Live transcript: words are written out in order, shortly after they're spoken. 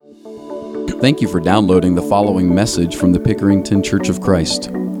Thank you for downloading the following message from the Pickerington Church of Christ.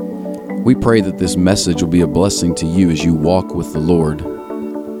 We pray that this message will be a blessing to you as you walk with the Lord.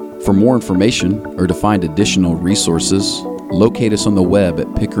 For more information or to find additional resources, locate us on the web at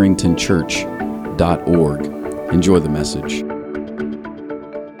pickeringtonchurch.org. Enjoy the message.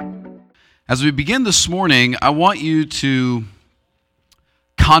 As we begin this morning, I want you to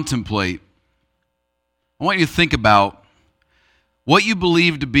contemplate. I want you to think about what you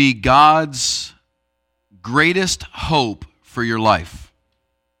believe to be God's greatest hope for your life.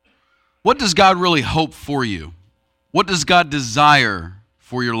 What does God really hope for you? What does God desire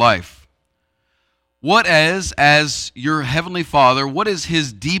for your life? What as your Heavenly Father, what is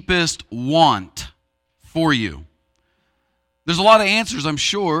His deepest want for you? There's a lot of answers, I'm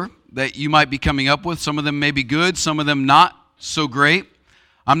sure, that you might be coming up with. Some of them may be good, some of them not so great.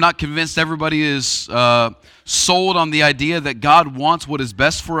 I'm not convinced everybody is sold on the idea that God wants what is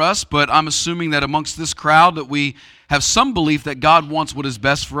best for us, but I'm assuming that amongst this crowd that we have some belief that God wants what is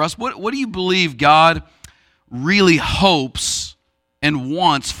best for us. What do you believe God really hopes and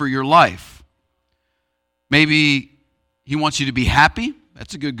wants for your life? Maybe He wants you to be happy.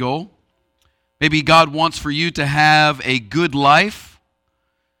 That's a good goal. Maybe God wants for you to have a good life.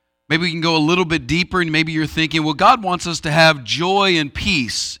 Maybe we can go a little bit deeper, and maybe you're thinking, well, God wants us to have joy and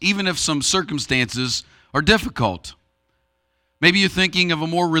peace, even if some circumstances are difficult. Maybe you're thinking of a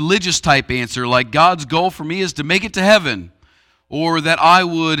more religious type answer, like God's goal for me is to make it to heaven, or that I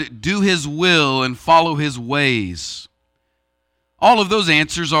would do His will and follow His ways. All of those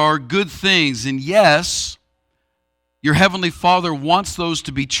answers are good things, and yes, your Heavenly Father wants those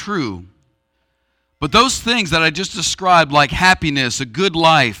to be true. But those things that I just described, like happiness, a good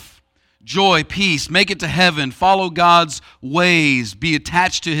life, joy, peace, make it to heaven, follow God's ways, be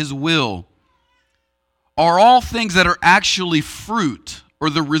attached to His will, are all things that are actually fruit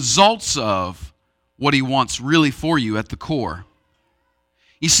or the results of what He wants really for you at the core.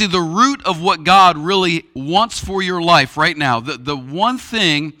 You see, the root of what God really wants for your life right now, the one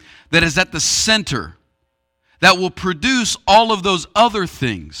thing that is at the center that will produce all of those other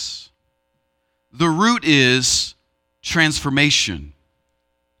things, the root is transformation.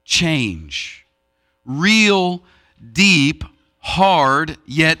 Change. Real, deep, hard,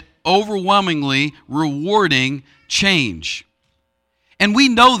 yet overwhelmingly rewarding change. And we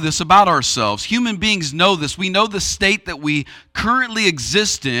know this about ourselves. Human beings know this. We know the state that we currently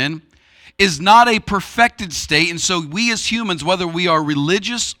exist in is not a perfected state. And so we as humans, whether we are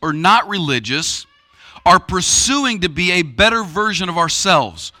religious or not religious, are pursuing to be a better version of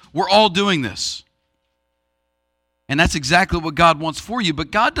ourselves. We're all doing this. And that's exactly what God wants for you. But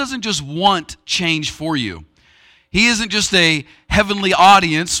God doesn't just want change for you. He isn't just a heavenly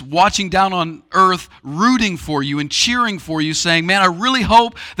audience watching down on earth, rooting for you and cheering for you, saying, man, I really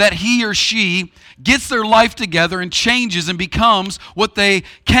hope that he or she gets their life together and changes and becomes what they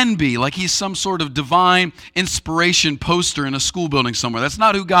can be. Like he's some sort of divine inspiration poster in a school building somewhere. That's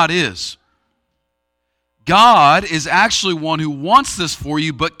not who God is. God is actually one who wants this for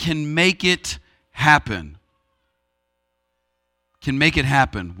you, but can make it happen. Can make it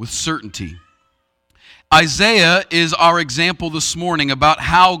happen with certainty. Isaiah is our example this morning about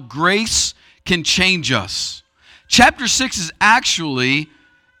how grace can change us. Chapter 6 is actually,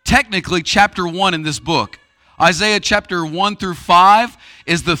 technically, chapter 1 in this book. Isaiah chapter 1 through 5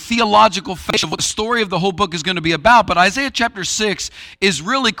 is the theological phase of what the story of the whole book is going to be about. But Isaiah chapter 6 is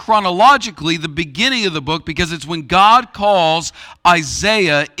really chronologically the beginning of the book because it's when God calls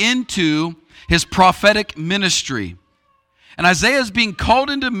Isaiah into his prophetic ministry. And Isaiah is being called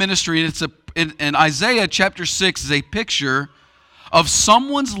into ministry, and Isaiah chapter 6 is a picture of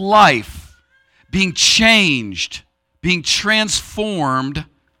someone's life being changed, being transformed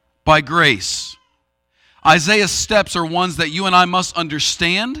by grace. Isaiah's steps are ones that you and I must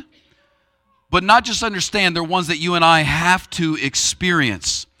understand, but not just understand, they're ones that you and I have to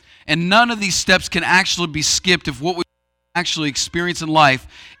experience. And none of these steps can actually be skipped if what we actually experience in life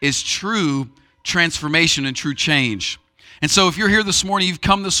is true transformation and true change. And so if you're here this morning, you've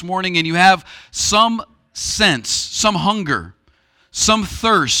come this morning and you have some sense, some hunger, some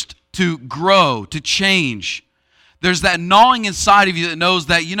thirst to grow, to change. There's that gnawing inside of you that knows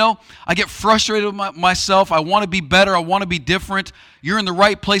that, I get frustrated with myself. I want to be better. I want to be different. You're in the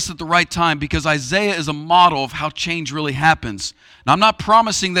right place at the right time because Isaiah is a model of how change really happens. Now, I'm not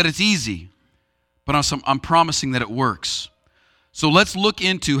promising that it's easy, but I'm promising that it works. So let's look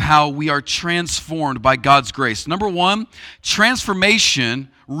into how we are transformed by God's grace. Number one, transformation,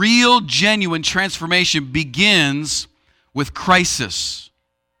 real, genuine transformation begins with crisis.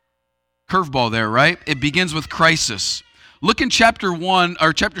 Curveball there, right? It begins with crisis. Look in chapter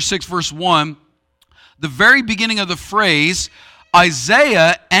 6, verse 1, the very beginning of the phrase,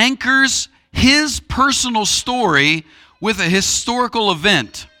 Isaiah anchors his personal story with a historical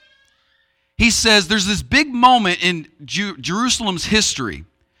event. He says there's this big moment in Jerusalem's history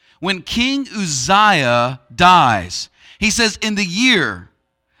when King Uzziah dies. He says in the year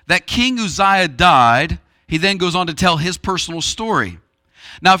that King Uzziah died, he then goes on to tell his personal story.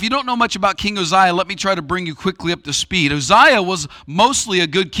 Now, if you don't know much about King Uzziah, let me try to bring you quickly up to speed. Uzziah was mostly a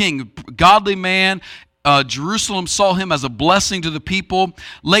good king, godly man. Jerusalem saw him as a blessing to the people.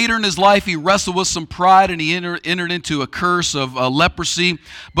 Later in his life, he wrestled with some pride and he entered into a curse of leprosy.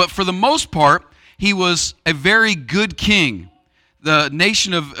 But for the most part, he was a very good king. The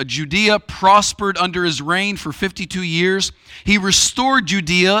nation of Judea prospered under his reign for 52 years. He restored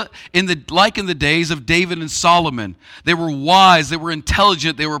Judea like in the days of David and Solomon. They were wise, they were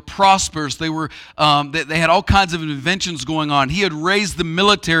intelligent, they were prosperous, they had all kinds of inventions going on. He had raised the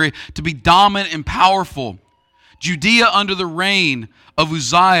military to be dominant and powerful. Judea under the reign of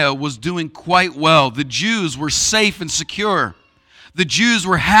Uzziah was doing quite well. The Jews were safe and secure. The Jews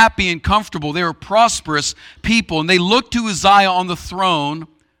were happy and comfortable. They were prosperous people, and they looked to Uzziah on the throne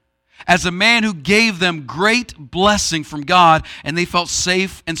as a man who gave them great blessing from God, and they felt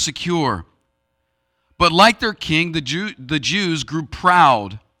safe and secure. But like their king, the Jews grew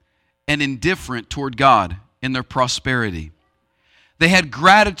proud and indifferent toward God in their prosperity. They had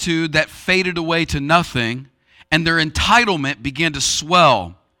gratitude that faded away to nothing, and their entitlement began to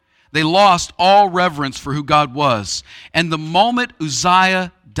swell. They lost all reverence for who God was. And the moment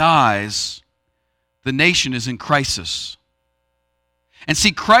Uzziah dies, the nation is in crisis. And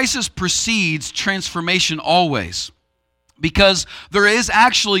see, crisis precedes transformation always. Because there is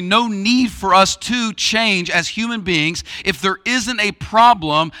actually no need for us to change as human beings if there isn't a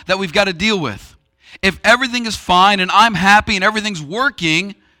problem that we've got to deal with. If everything is fine and I'm happy and everything's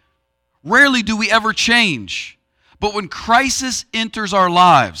working, rarely do we ever change. But when crisis enters our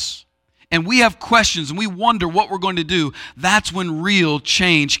lives and we have questions and we wonder what we're going to do, that's when real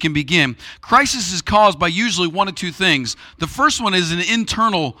change can begin. Crisis is caused by usually one of two things. The first one is an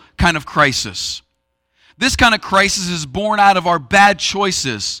internal kind of crisis. This kind of crisis is born out of our bad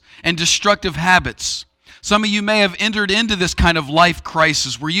choices and destructive habits. Some of you may have entered into this kind of life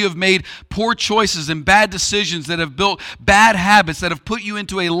crisis where you have made poor choices and bad decisions that have built bad habits that have put you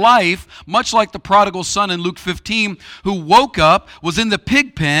into a life much like the prodigal son in Luke 15 who woke up, was in the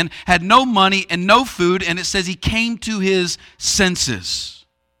pig pen, had no money and no food, and it says he came to his senses.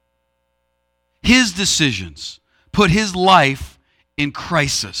 His decisions put his life in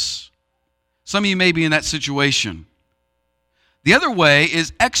crisis. Some of you may be in that situation. The other way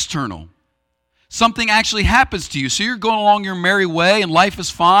is external. Something actually happens to you. So you're going along your merry way and life is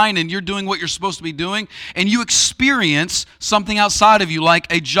fine and you're doing what you're supposed to be doing, and you experience something outside of you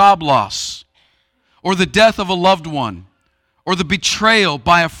like a job loss or the death of a loved one or the betrayal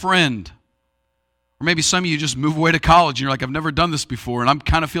by a friend. Or maybe some of you just move away to college and you're like, I've never done this before and I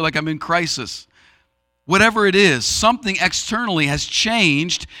kind of feel like I'm in crisis. Whatever it is, something externally has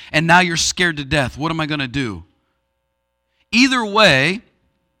changed and now you're scared to death. What am I going to do? Either way,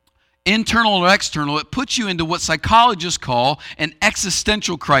 internal or external, it puts you into what psychologists call an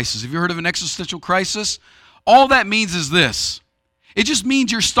existential crisis. Have you heard of an existential crisis? All that means is this. It just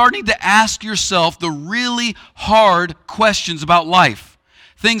means you're starting to ask yourself the really hard questions about life.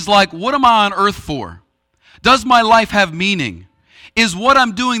 Things like, what am I on earth for? Does my life have meaning? Is what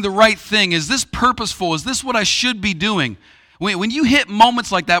I'm doing the right thing? Is this purposeful? Is this what I should be doing? When you hit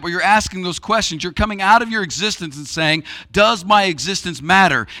moments like that where you're asking those questions, you're coming out of your existence and saying, does my existence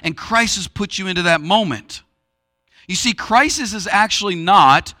matter? And crisis puts you into that moment. You see, crisis is actually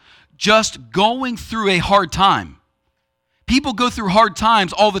not just going through a hard time. People go through hard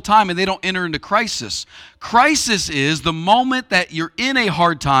times all the time and they don't enter into crisis. Crisis is the moment that you're in a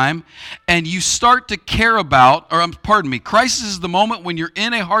hard time and you start to care about, crisis is the moment when you're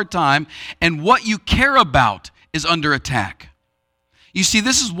in a hard time and what you care about is under attack. You see,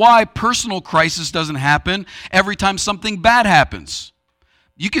 this is why personal crisis doesn't happen every time something bad happens.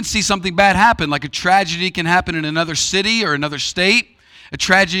 You can see something bad happen, like a tragedy can happen in another city or another state. A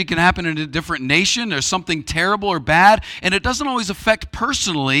tragedy can happen in a different nation. There's something terrible or bad, and it doesn't always affect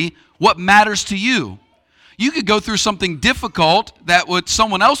personally what matters to you. You could go through something difficult that what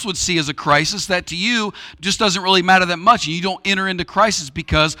someone else would see as a crisis that to you just doesn't really matter that much, and you don't enter into crisis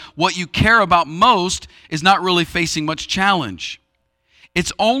because what you care about most is not really facing much challenge.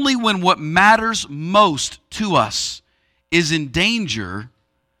 It's only when what matters most to us is in danger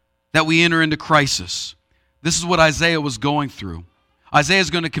that we enter into crisis. This is what Isaiah was going through. Isaiah is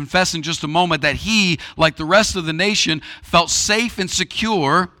going to confess in just a moment that he, like the rest of the nation, felt safe and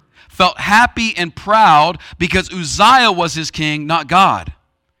secure, felt happy and proud because Uzziah was his king, not God.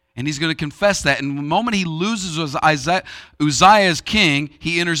 And he's going to confess that. And the moment he loses Uzziah as king,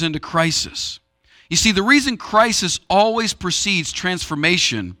 he enters into crisis. You see, the reason crisis always precedes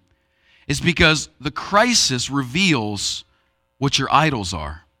transformation is because the crisis reveals what your idols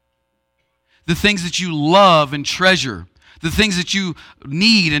are. The things that you love and treasure, the things that you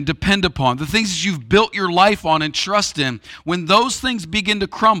need and depend upon, the things that you've built your life on and trust in, when those things begin to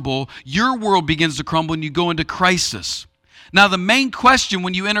crumble, your world begins to crumble and you go into crisis. Now, the main question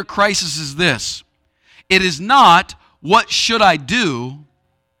when you enter crisis is this. It is not, what should I do?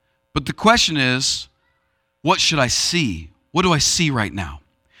 But the question is, what should I see? What do I see right now?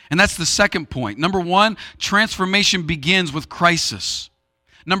 And that's the second point. Number one, transformation begins with crisis.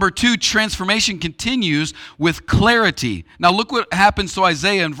 Number two, transformation continues with clarity. Now look what happens to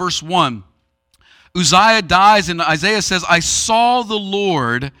Isaiah in verse 1. Uzziah dies and Isaiah says, I saw the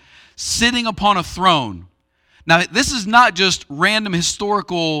Lord sitting upon a throne. Now this is not just random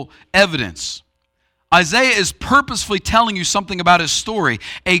historical evidence. Isaiah is purposefully telling you something about his story.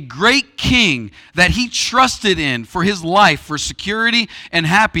 A great king that he trusted in for his life, for security and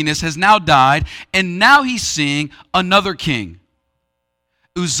happiness, has now died, and now he's seeing another king.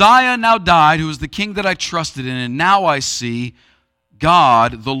 Uzziah now died, who was the king that I trusted in, and now I see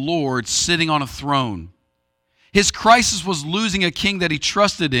God, the Lord, sitting on a throne. His crisis was losing a king that he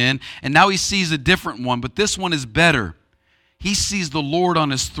trusted in, and now he sees a different one, but this one is better. He sees the Lord on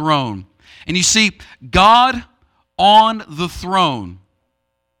his throne. And you see, God on the throne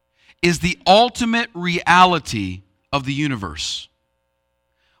is the ultimate reality of the universe.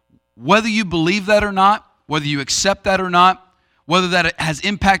 Whether you believe that or not, whether you accept that or not, whether that has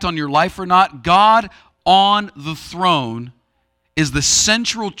impact on your life or not, God on the throne is the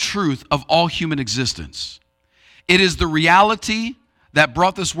central truth of all human existence. It is the reality that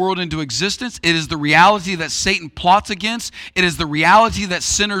brought this world into existence. It is the reality that Satan plots against. It is the reality that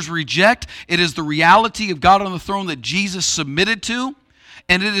sinners reject. It is the reality of God on the throne that Jesus submitted to.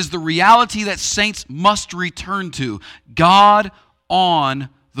 And it is the reality that saints must return to. God on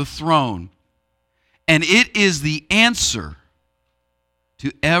the throne. And it is the answer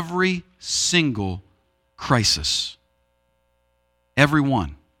to every single crisis. Every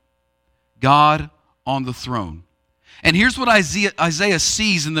one. God on the throne. And here's what Isaiah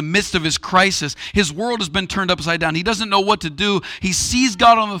sees in the midst of his crisis. His world has been turned upside down. He doesn't know what to do. He sees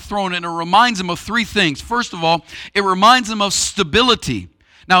God on the throne, and it reminds him of three things. First of all, it reminds him of stability.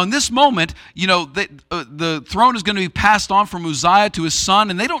 Now, in this moment, the throne is going to be passed on from Uzziah to his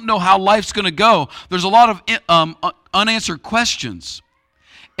son, and they don't know how life's going to go. There's a lot of unanswered questions.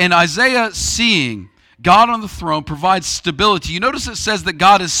 And Isaiah seeing God on the throne provides stability. You notice it says that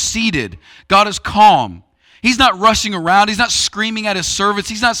God is seated. God is calm. He's not rushing around. He's not screaming at his servants.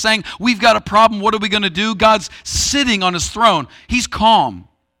 He's not saying, we've got a problem. What are we going to do? God's sitting on his throne. He's calm.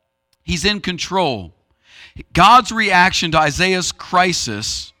 He's in control. God's reaction to Isaiah's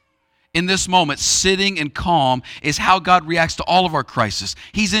crisis in this moment, sitting and calm, is how God reacts to all of our crisis.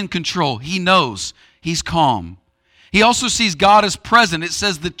 He's in control. He knows. He's calm. He also sees God as present. It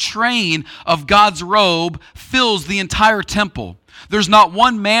says the train of God's robe fills the entire temple. There's not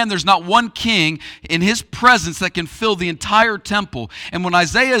one man, there's not one king in his presence that can fill the entire temple. And when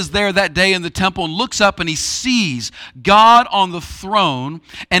Isaiah is there that day in the temple and looks up and he sees God on the throne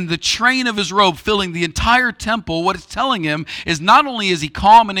and the train of his robe filling the entire temple, what it's telling him is not only is he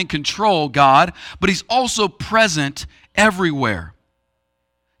calm and in control, God, but he's also present everywhere.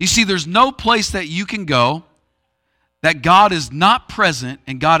 You see, there's no place that you can go that God is not present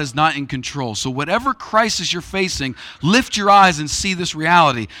and God is not in control. So whatever crisis you're facing, lift your eyes and see this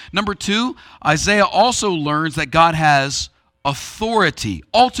reality. Number two, Isaiah also learns that God has authority,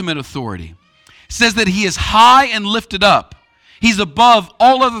 ultimate authority. It says that he is high and lifted up. He's above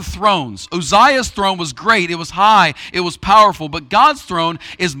all other thrones. Uzziah's throne was great. It was high. It was powerful. But God's throne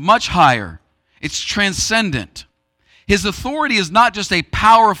is much higher. It's transcendent. His authority is not just a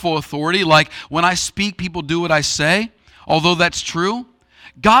powerful authority, like when I speak, people do what I say, although that's true.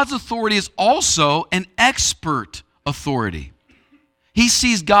 God's authority is also an expert authority. He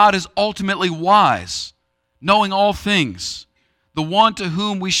sees God as ultimately wise, knowing all things, the one to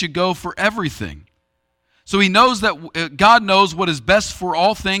whom we should go for everything. So he knows that God knows what is best for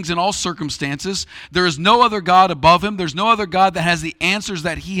all things in all circumstances. There is no other God above him. There's no other God that has the answers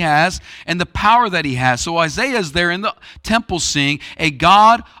that he has and the power that he has. So Isaiah is there in the temple seeing a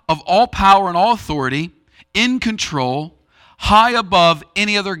God of all power and all authority, in control, high above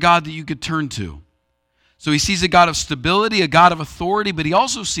any other God that you could turn to. So he sees a God of stability, a God of authority, but he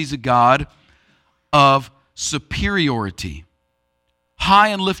also sees a God of superiority, high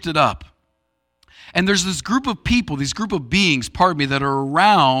and lifted up. And there's this group of people, these group of beings, that are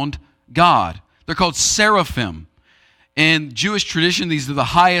around God. They're called seraphim. In Jewish tradition, these are the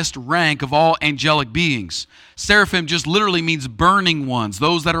highest rank of all angelic beings. Seraphim just literally means burning ones,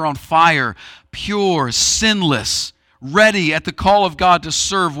 those that are on fire, pure, sinless, ready at the call of God to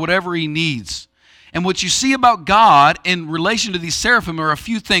serve whatever he needs. And what you see about God in relation to these seraphim are a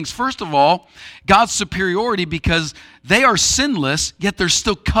few things. First of all, God's superiority, because they are sinless, yet they're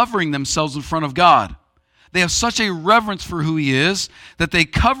still covering themselves in front of God. They have such a reverence for who he is that they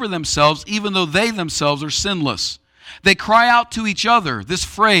cover themselves even though they themselves are sinless. They cry out to each other this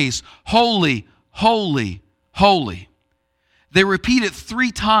phrase, holy, holy, holy. They repeat it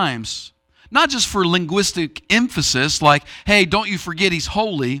 3 times, not just for linguistic emphasis, like, hey, don't you forget he's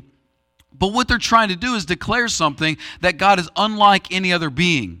holy, but what they're trying to do is declare something that God is unlike any other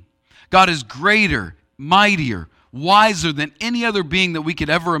being. God is greater, mightier, wiser than any other being that we could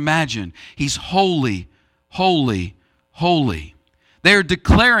ever imagine. He's holy, holy, holy. They are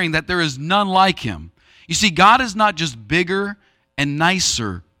declaring that there is none like him. You see, God is not just bigger and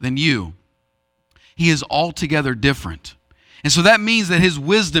nicer than you. He is altogether different. And so that means that his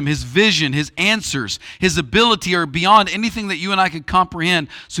wisdom, his vision, his answers, his ability are beyond anything that you and I could comprehend.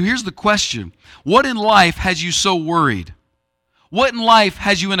 So here's the question. What in life has you so worried? What in life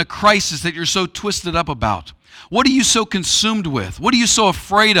has you in a crisis that you're so twisted up about? What are you so consumed with? What are you so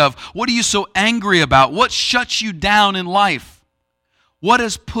afraid of? What are you so angry about? What shuts you down in life? What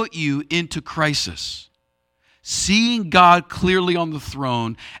has put you into crisis? Seeing God clearly on the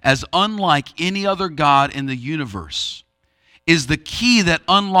throne as unlike any other God in the universe is the key that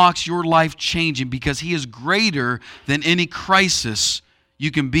unlocks your life changing, because he is greater than any crisis you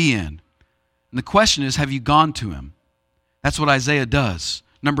can be in. And the question is, have you gone to him? That's what Isaiah does.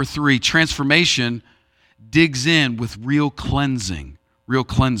 Number 3, transformation digs in with real cleansing. Real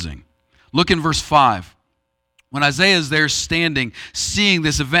cleansing. Look in verse 5. When Isaiah is there standing, seeing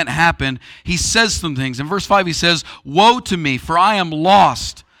this event happen, he says some things. In verse 5 he says, "Woe to me, for I am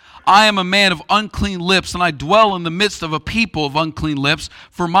lost. I am a man of unclean lips, and I dwell in the midst of a people of unclean lips,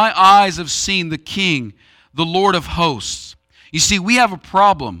 for my eyes have seen the King, the Lord of hosts." You see, we have a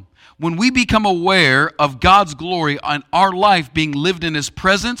problem. When we become aware of God's glory and our life being lived in his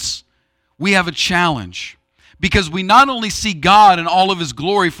presence, we have a challenge. Because we not only see God in all of his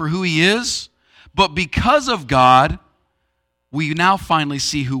glory for who he is, but because of God, we now finally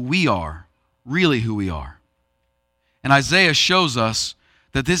see who we are, really who we are. And Isaiah shows us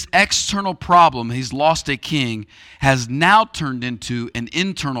that this external problem, he's lost a king, has now turned into an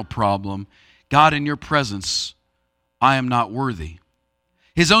internal problem. God, in your presence, I am not worthy.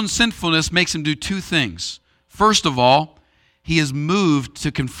 His own sinfulness makes him do 2 things. First of all, he is moved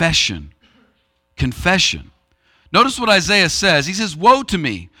to confession. Confession. Notice what Isaiah says. He says, "Woe to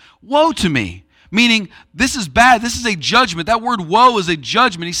me, woe to me." Meaning, this is bad. This is a judgment. That word woe is a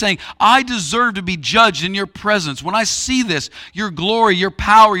judgment. He's saying, I deserve to be judged in your presence. When I see this, your glory, your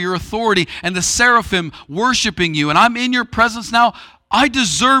power, your authority, and the seraphim worshiping you, and I'm in your presence now, I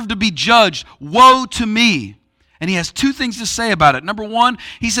deserve to be judged. Woe to me. And he has 2 things to say about it. Number 1,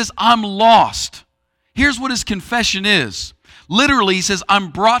 he says, I'm lost. Here's what his confession is. Literally, he says, I'm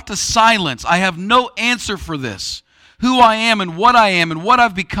brought to silence. I have no answer for this. Who I am and what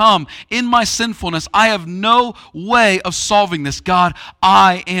I've become in my sinfulness, I have no way of solving this. God,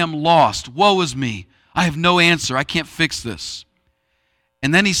 I am lost. Woe is me. I have no answer. I can't fix this.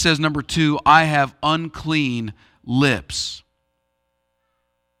 And then he says, number 2, I have unclean lips.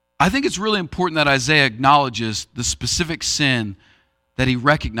 I think it's really important that Isaiah acknowledges the specific sin that he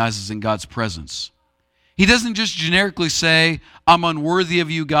recognizes in God's presence. He doesn't just generically say, I'm unworthy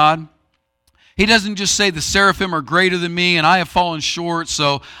of you, God. He doesn't just say the seraphim are greater than me and I have fallen short,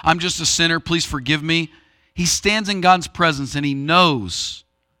 so I'm just a sinner, please forgive me. He stands in God's presence and he knows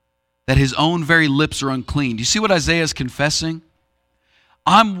that his own very lips are unclean. Do you see what Isaiah is confessing?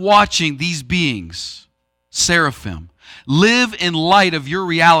 I'm watching these beings, seraphim, live in light of your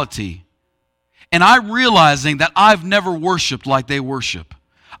reality, and I'm realizing that I've never worshiped like they worship.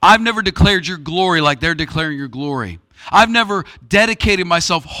 I've never declared your glory like they're declaring your glory. I've never dedicated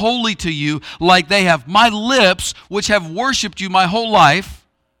myself wholly to you like they have. My lips, which have worshiped you my whole life,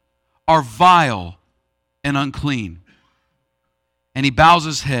 are vile and unclean. And he bows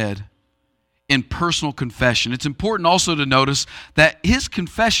his head in personal confession. It's important also to notice that his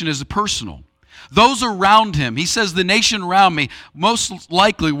confession is personal. Those around him, he says, the nation around me most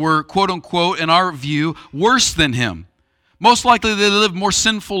likely were, quote unquote, in our view, worse than him. Most likely they lived more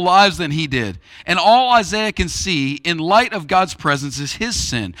sinful lives than he did. And all Isaiah can see in light of God's presence is his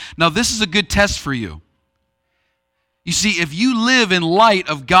sin. Now this is a good test for you. You see, if you live in light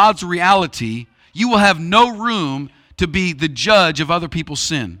of God's reality, you will have no room to be the judge of other people's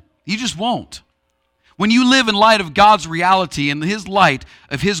sin. You just won't. When you live in light of God's reality and his light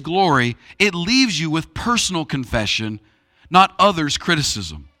of his glory, it leaves you with personal confession, not others'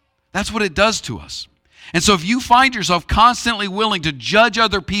 criticism. That's what it does to us. And so if you find yourself constantly willing to judge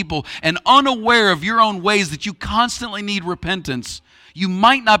other people and unaware of your own ways that you constantly need repentance, you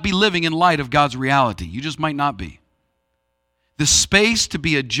might not be living in light of God's reality. You just might not be. The space to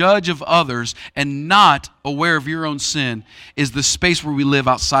be a judge of others and not aware of your own sin is the space where we live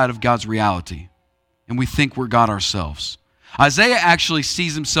outside of God's reality. And we think we're God ourselves. Isaiah actually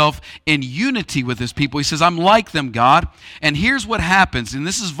sees himself in unity with his people. He says, I'm like them, God. And here's what happens, and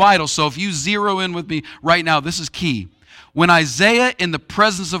this is vital. So if you zero in with me right now, this is key. When Isaiah, in the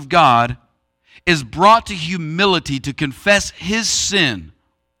presence of God, is brought to humility to confess his sin,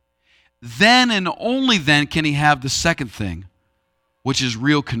 then and only then can he have the second thing, which is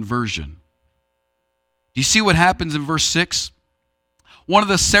real conversion. Do you see what happens in verse 6? One of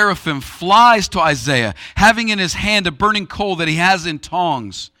the seraphim flies to Isaiah, having in his hand a burning coal that he has in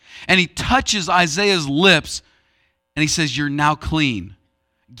tongs. And he touches Isaiah's lips, and he says, you're now clean.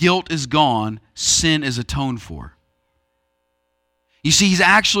 Guilt is gone. Sin is atoned for. You see, he's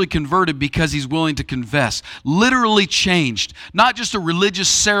actually converted because he's willing to confess. Literally changed. Not just a religious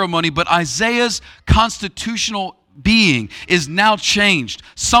ceremony, but Isaiah's constitutional being is now changed.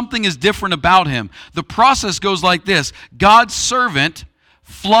 Something is different about him. The process goes like this. God's servant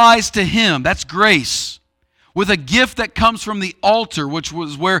flies to him, that's grace, with a gift that comes from the altar, which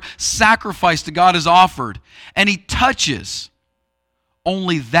was where sacrifice to God is offered. And he touches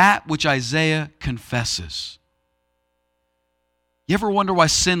only that which Isaiah confesses. You ever wonder why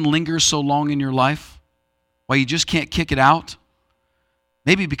sin lingers so long in your life? Why you just can't kick it out?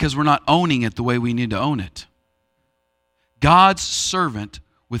 Maybe because we're not owning it the way we need to own it. God's servant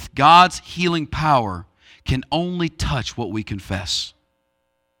with God's healing power can only touch what we confess.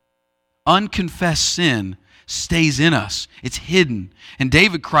 Unconfessed sin stays in us. It's hidden. And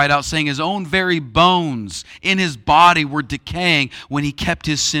David cried out saying his own very bones in his body were decaying when he kept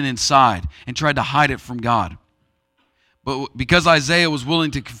his sin inside and tried to hide it from God. But because Isaiah was willing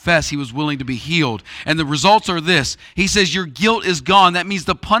to confess, he was willing to be healed. And the results are this. He says, your guilt is gone. That means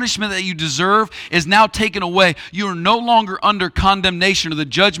the punishment that you deserve is now taken away. You are no longer under condemnation or the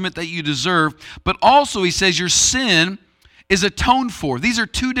judgment that you deserve. But also, he says, your sin is atoned for. These are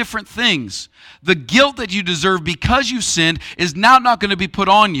two different things. The guilt that you deserve because you sinned is now not going to be put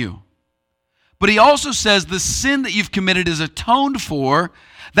on you. But he also says the sin that you've committed is atoned for.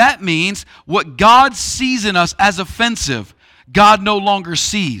 That means what God sees in us as offensive, God no longer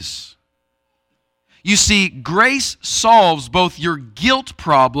sees. You see, grace solves both your guilt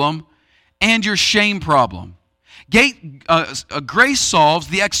problem and your shame problem. Grace solves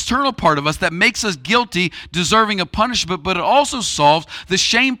the external part of us that makes us guilty, deserving of punishment, but it also solves the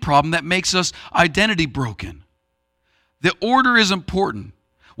shame problem that makes us identity broken. The order is important.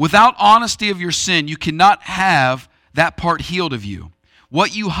 Without honesty of your sin, you cannot have that part healed of you.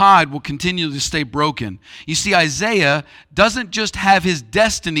 What you hide will continue to stay broken. You see, Isaiah doesn't just have his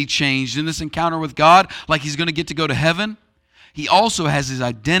destiny changed in this encounter with God, like he's going to get to go to heaven. He also has his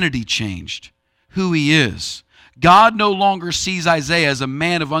identity changed, who he is. God no longer sees Isaiah as a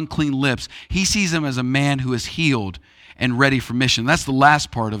man of unclean lips. He sees him as a man who is healed and ready for mission. That's the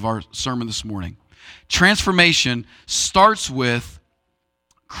last part of our sermon this morning. Transformation starts with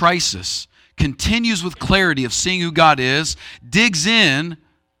crisis, continues with clarity of seeing who God is, digs in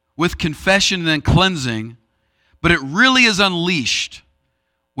with confession and then cleansing, but it really is unleashed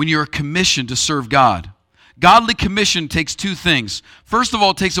when you're commissioned to serve God. Godly commission takes two things. First of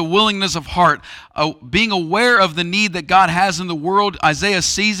all, it takes a willingness of heart, being aware of the need that God has in the world. Isaiah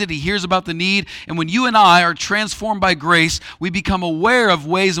sees it, he hears about the need, and when you and I are transformed by grace, we become aware of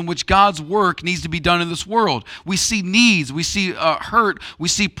ways in which God's work needs to be done in this world. We see needs, we see hurt, we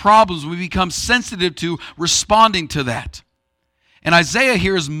see problems, we become sensitive to responding to that. And Isaiah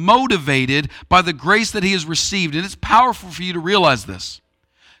here is motivated by the grace that he has received, and it's powerful for you to realize this.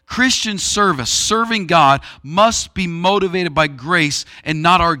 Christian service, serving God, must be motivated by grace and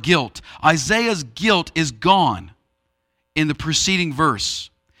not our guilt. Isaiah's guilt is gone in the preceding verse.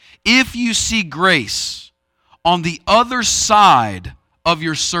 If you see grace on the other side of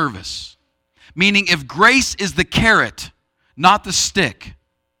your service, meaning if grace is the carrot, not the stick,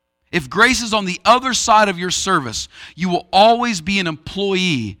 if grace is on the other side of your service, you will always be an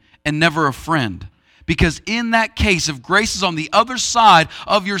employee and never a friend. Because in that case, if grace is on the other side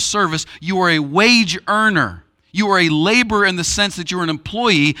of your service, you are a wage earner. You are a laborer in the sense that you're an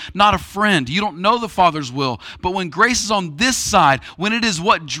employee, not a friend. You don't know the Father's will. But when grace is on this side, when it is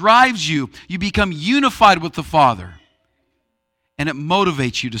what drives you, you become unified with the Father. And it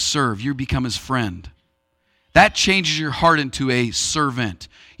motivates you to serve. You become His friend. That changes your heart into a servant.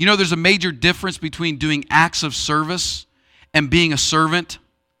 You know, there's a major difference between doing acts of service and being a servant.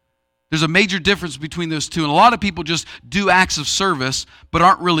 There's a major difference between those two. And a lot of people just do acts of service, but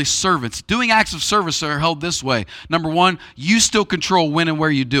aren't really servants. Doing acts of service are held this way. Number one, you still control when and where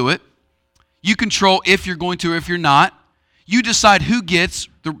you do it. You control if you're going to or if you're not. You decide who gets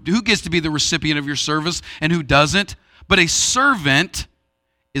to be the recipient of your service and who doesn't. But a servant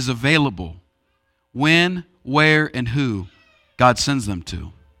is available when, where, and who God sends them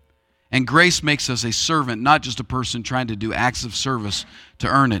to. And grace makes us a servant, not just a person trying to do acts of service to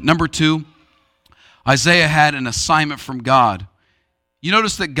earn it. Number two, Isaiah had an assignment from God. You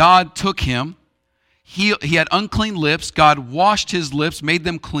notice that God took him. He had unclean lips. God washed his lips, made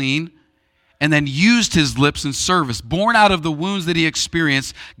them clean, and then used his lips in service. Born out of the wounds that he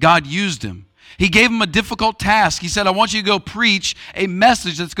experienced, God used him. He gave him a difficult task. He said, I want you to go preach a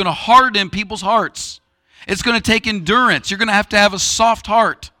message that's going to harden people's hearts. It's going to take endurance. You're going to have a soft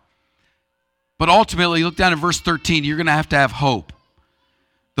heart. But ultimately, look down at verse 13, you're going to have hope.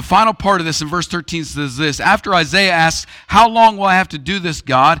 The final part of this in verse 13 says this. After Isaiah asks, how long will I have to do this,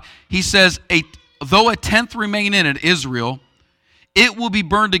 God? He says, though a tenth remain in it, Israel, it will be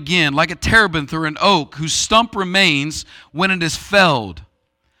burned again like a terebinth or an oak whose stump remains when it is felled.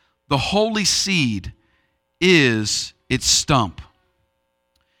 The holy seed is its stump.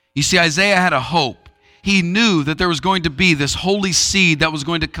 You see, Isaiah had a hope. He knew that there was going to be this holy seed that was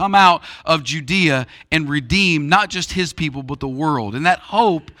going to come out of Judea and redeem not just his people, but the world. And that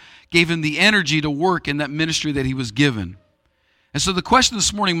hope gave him the energy to work in that ministry that he was given. And so the question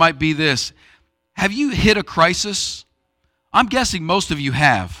this morning might be this. Have you hit a crisis? I'm guessing most of you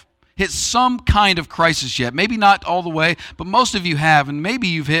have hit some kind of crisis yet. Maybe not all the way, but most of you have, and maybe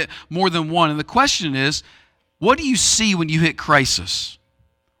you've hit more than one. And the question is, what do you see when you hit crisis?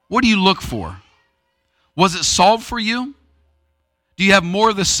 What do you look for? Was it solved for you? Do you have more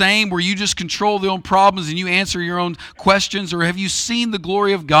of the same where you just control your own problems and you answer your own questions? Or have you seen the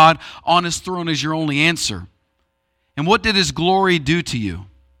glory of God on His throne as your only answer? And what did His glory do to you?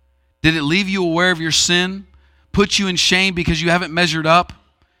 Did it leave you aware of your sin? Put you in shame because you haven't measured up?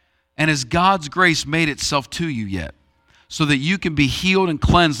 And has God's grace made itself to you yet? So that you can be healed and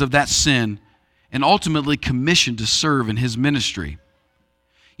cleansed of that sin and ultimately commissioned to serve in His ministry.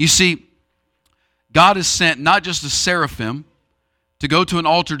 You see, God has sent not just a seraphim to go to an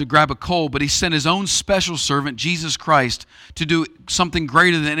altar to grab a coal, but He sent His own special servant, Jesus Christ, to do something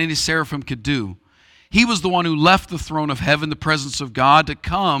greater than any seraphim could do. He was the one who left the throne of heaven, the presence of God, to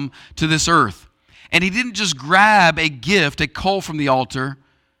come to this earth. And He didn't just grab a gift, a coal from the altar.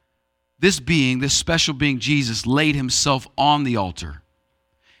 This special being, Jesus, laid Himself on the altar.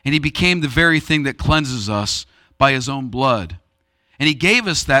 And He became the very thing that cleanses us by His own blood. And He gave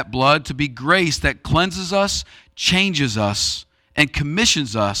us that blood to be grace that cleanses us, changes us, and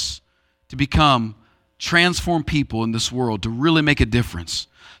commissions us to become transformed people in this world, to really make a difference.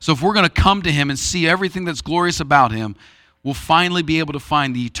 So if we're going to come to Him and see everything that's glorious about Him, we'll finally be able to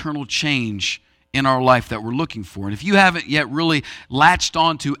find the eternal change in our life that we're looking for. And if you haven't yet really latched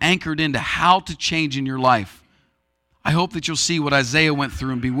on to, anchored into how to change in your life, I hope that you'll see what Isaiah went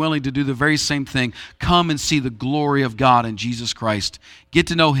through and be willing to do the very same thing. Come and see the glory of God in Jesus Christ. Get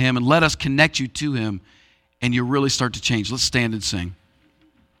to know Him and let us connect you to Him, and you'll really start to change. Let's stand and sing.